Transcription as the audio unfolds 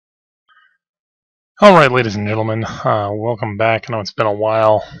Alright, ladies and gentlemen, welcome back. I know it's been a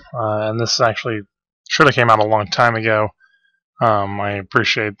while, and this actually should have came out a long time ago. I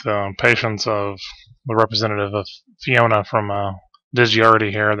appreciate the patience of the representative of Fiona from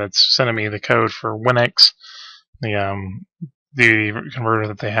Digiarty here that's sending me the code for WinX, the converter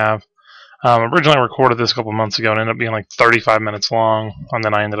that they have. Originally I recorded this a couple months ago and it ended up being like 35 minutes long, and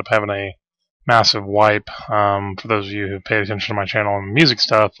then I ended up having a massive wipe. For those of you who paid attention to my channel and music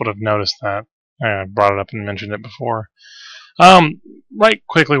stuff would have noticed that. I brought it up and mentioned it before. Right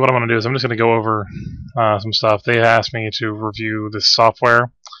quickly, what I'm going to do is I'm just going to go over some stuff. They asked me to review this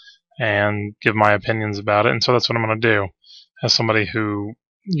software and give my opinions about it, and so that's what I'm going to do. As somebody who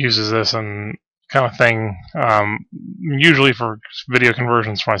uses this and kind of thing, usually for video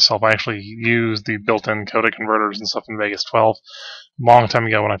conversions for myself, I actually use the built-in codec converters and stuff in Vegas 12. A long time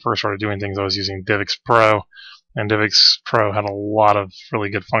ago when I first started doing things, I was using DivX Pro, and DivX Pro had a lot of really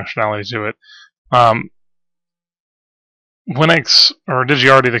good functionality to it. WinX, or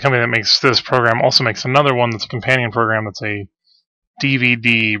Digiarty, the company that makes this program, also makes another one that's a companion program that's a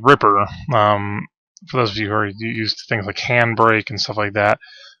DVD ripper. For those of you who are used to things like Handbrake and stuff like that,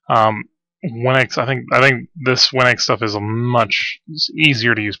 WinX, I think this WinX stuff is a much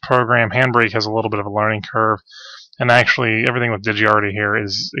easier to use program. Handbrake has a little bit of a learning curve, and actually everything with Digiarty here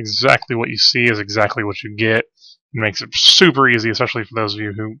is exactly what you see is exactly what you get. It makes it super easy, especially for those of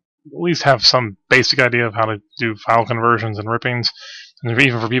you who at least have some basic idea of how to do file conversions and rippings, and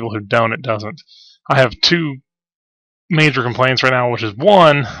even for people who don't, it doesn't. I have two major complaints right now, which is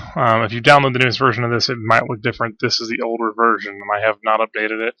one, if you download the newest version of this, it might look different. This is the older version, and I have not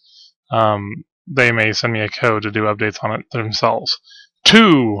updated it. They may send me a code to do updates on it themselves.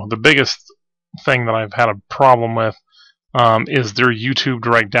 Two, the biggest thing that I've had a problem with is their YouTube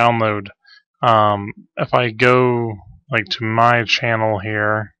direct download. If I go like to my channel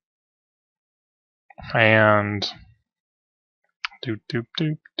here, and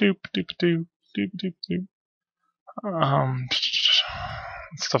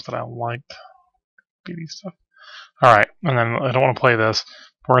stuff that I liked, BD stuff. Alright, and then I don't want to play this.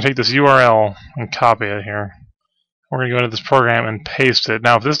 We're going to take this URL and copy it here. We're going to go into this program and paste it.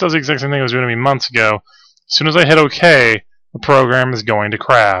 Now, if this does the exact same thing it was doing to me months ago, as soon as I hit OK, the program is going to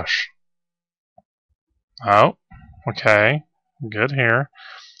crash. Oh, okay, good here.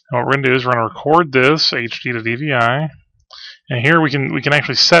 And what we're going to do is we're going to record this HD to DVI, and here we can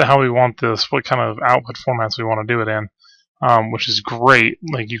actually set how we want this, what kind of output formats we want to do it in, which is great.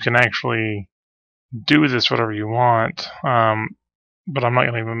 Like, you can actually do this whatever you want, but I'm not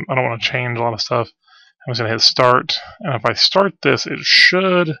going to I don't want to change a lot of stuff. I'm just going to hit start, and if I start this, it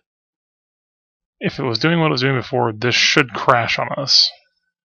should, if it was doing what it was doing before, this should crash on us.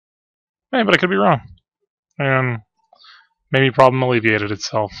 Hey, but I could be wrong. And maybe problem alleviated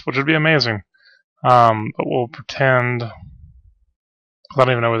itself, which would be amazing. But we'll pretend, because I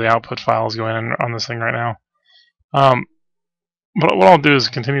don't even know where the output file is going in on this thing right now. But what I'll do is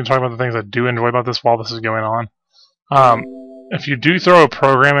continue to talk about the things I do enjoy about this while this is going on. If you do throw a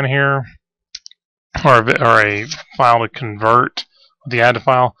program in here, or a file to convert, the add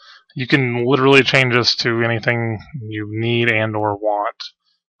file, you can literally change this to anything you need and or want.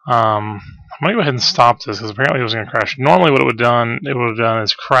 I'm going to go ahead and stop this because apparently it was going to crash. Normally what it would have done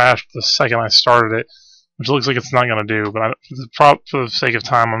is crashed the second I started it, which looks like it's not going to do, but for the sake of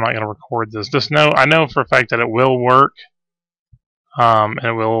time, I'm not going to record this. I know for a fact that it will work, and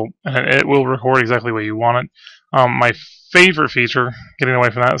it will record exactly what you want it. My favorite feature, getting away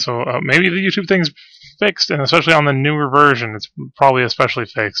from that, so maybe the YouTube thing's fixed, and especially on the newer version, it's probably especially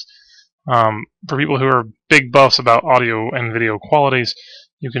fixed. For people who are big buffs about audio and video qualities,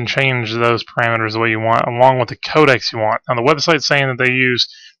 you can change those parameters the way you want, along with the codecs you want. Now, the website's saying that they use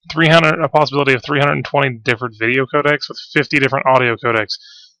a possibility of 320 different video codecs with 50 different audio codecs.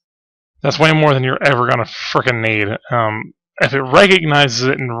 That's way more than you're ever going to frickin' need. If it recognizes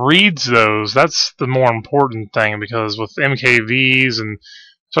it and reads those, that's the more important thing, because with MKVs, and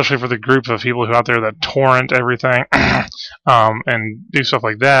especially for the group of people who out there that torrent everything and do stuff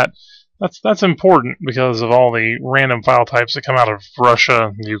like that, that's important because of all the random file types that come out of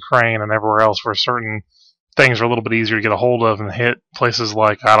Russia, Ukraine, and everywhere else, where certain things are a little bit easier to get a hold of and hit places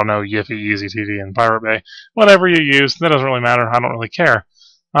like, I don't know, Yiffy, EasyTV, and Pirate Bay. Whatever you use, that doesn't really matter. I don't really care.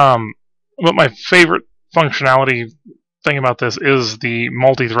 But my favorite functionality thing about this is the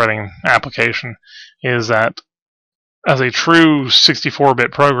multi-threading application, is that as a true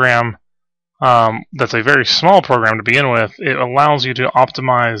 64-bit program, that's a very small program to begin with, it allows you to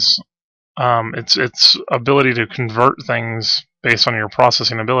optimize its ability to convert things based on your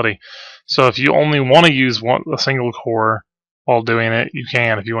processing ability. So if you only want to use a single core, while doing it, you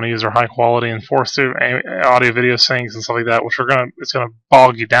can. If you want to use their high quality and force through audio video syncs and stuff like that, which it's gonna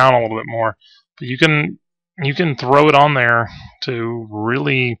bog you down a little bit more. But you can throw it on there to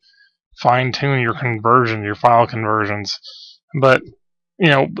really fine tune your conversion, your file conversions. But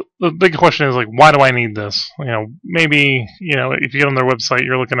the big question is, like, why do I need this? Maybe, if you get on their website,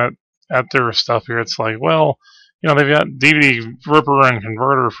 you're looking at their stuff here. It's like, well, they've got DVD ripper and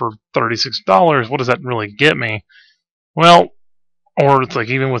converter for $36. What does that really get me? Well, or it's like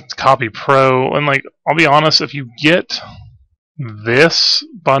even with Copy Pro, and like, I'll be honest, if you get this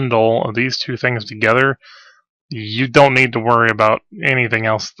bundle of these two things together, you don't need to worry about anything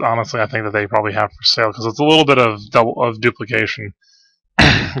else. Honestly, I think that they probably have for sale, because it's a little bit of duplication.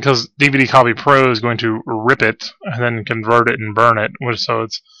 Because DVD Copy Pro is going to rip it and then convert it and burn it, so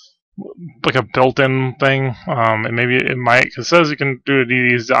it's like a built-in thing. And maybe it might, because it says you can do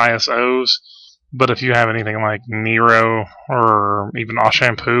DVDs to ISOs, but if you have anything like Nero or even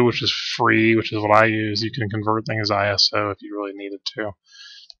Shampoo, which is free, which is what I use, you can convert things to ISO if you really needed to.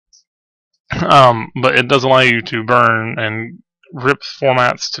 But it does allow you to burn and rip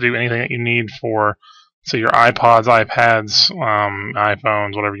formats to do anything that you need for, say, your iPods, iPads,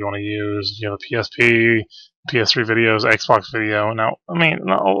 iPhones, whatever you want to use. You have a PSP, PS3 videos, Xbox video. Now, I mean,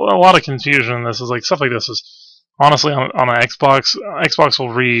 a lot of confusion in this is like, stuff like this is, honestly, on an Xbox will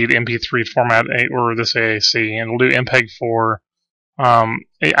read MP3 format or this AAC, and it'll do MPEG-4.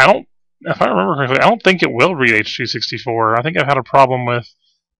 If I remember correctly, I don't think it will read H.264. I think I've had a problem with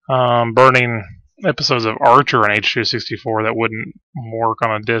burning episodes of Archer in H.264 that wouldn't work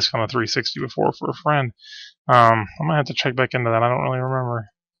on a disc on a 360 before for a friend. I might have to check back into that. I don't really remember.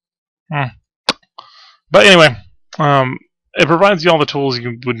 But anyway, it provides you all the tools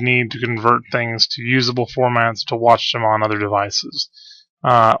you would need to convert things to usable formats to watch them on other devices.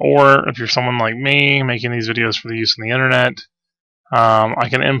 Or if you're someone like me making these videos for the use on the internet, I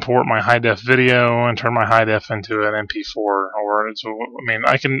can import my high-def video and turn my high-def into an MP4.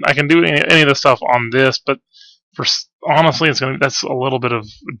 I can do any of this stuff on this, but honestly, that's a little bit of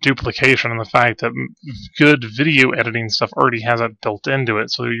duplication in the fact that good video editing stuff already has that built into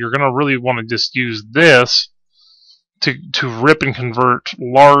it. So you're going to really want to just use this to rip and convert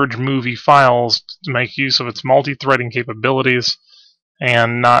large movie files to make use of its multi-threading capabilities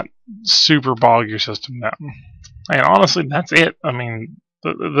and not super bog your system down. And honestly, that's it. I mean,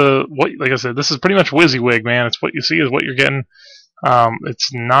 like I said, this is pretty much WYSIWYG, man. It's what you see is what you're getting.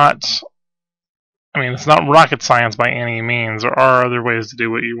 It's not rocket science by any means. There are other ways to do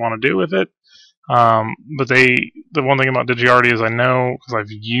what you want to do with it. But the one thing about Digiarty is, I know, because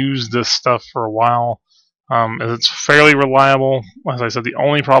I've used this stuff for a while, is it's fairly reliable. As I said, the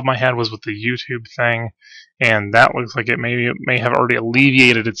only problem I had was with the YouTube thing, and that looks like it may have already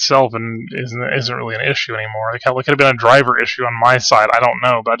alleviated itself and isn't really an issue anymore. It could have been a driver issue on my side. I don't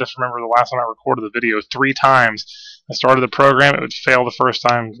know, but I just remember the last time I recorded the video 3 times. I started the program, it would fail the first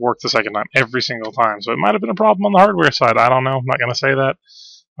time, work the second time, every single time. So it might have been a problem on the hardware side. I don't know. I'm not going to say that.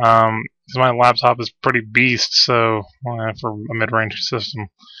 Because my laptop is pretty beast, so for a mid-range system.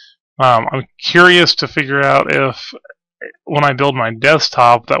 I'm curious to figure out if, when I build my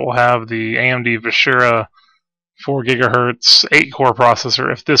desktop that will have the AMD Vishera 4 GHz 8-core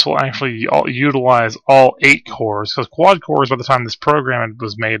processor, if this will actually utilize all 8 cores. Because quad cores, by the time this program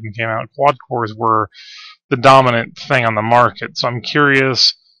was made and came out, quad cores were the dominant thing on the market. So I'm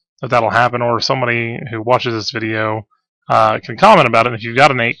curious if that'll happen, or if somebody who watches this video can comment about it if you've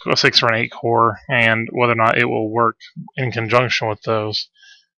got a 6 or an 8 core, and whether or not it will work in conjunction with those.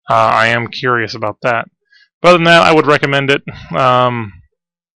 I am curious about that. But other than that, I would recommend it.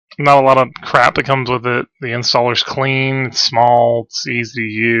 Not a lot of crap that comes with it. The installer's clean, it's small, it's easy to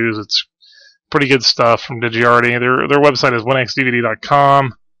use, it's pretty good stuff from Digiarty. Their website is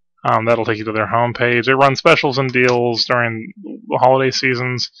WinXHDConverter-Review. That'll take you to their homepage. They run specials and deals during the holiday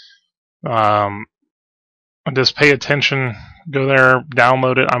seasons. Just pay attention. Go there,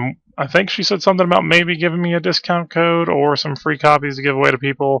 download it. I think she said something about maybe giving me a discount code or some free copies to give away to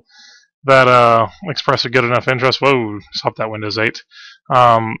people that express a good enough interest. Whoa, stop that, Windows 8.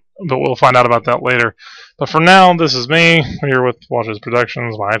 But we'll find out about that later. But for now, this is me here with Watches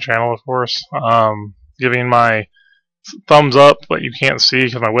Productions, my channel, of course, giving my thumbs up, but you can't see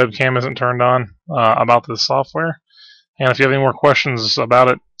because my webcam isn't turned on, about this software. And if you have any more questions about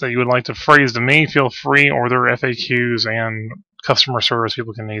it that you would like to phrase to me, feel free, or there are FAQs and customer service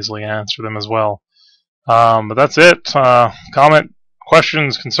people can easily answer them as well. But that's it. Comment,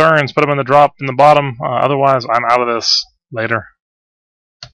 questions, concerns, put them in the drop in the bottom. Otherwise, I'm out of this. Later.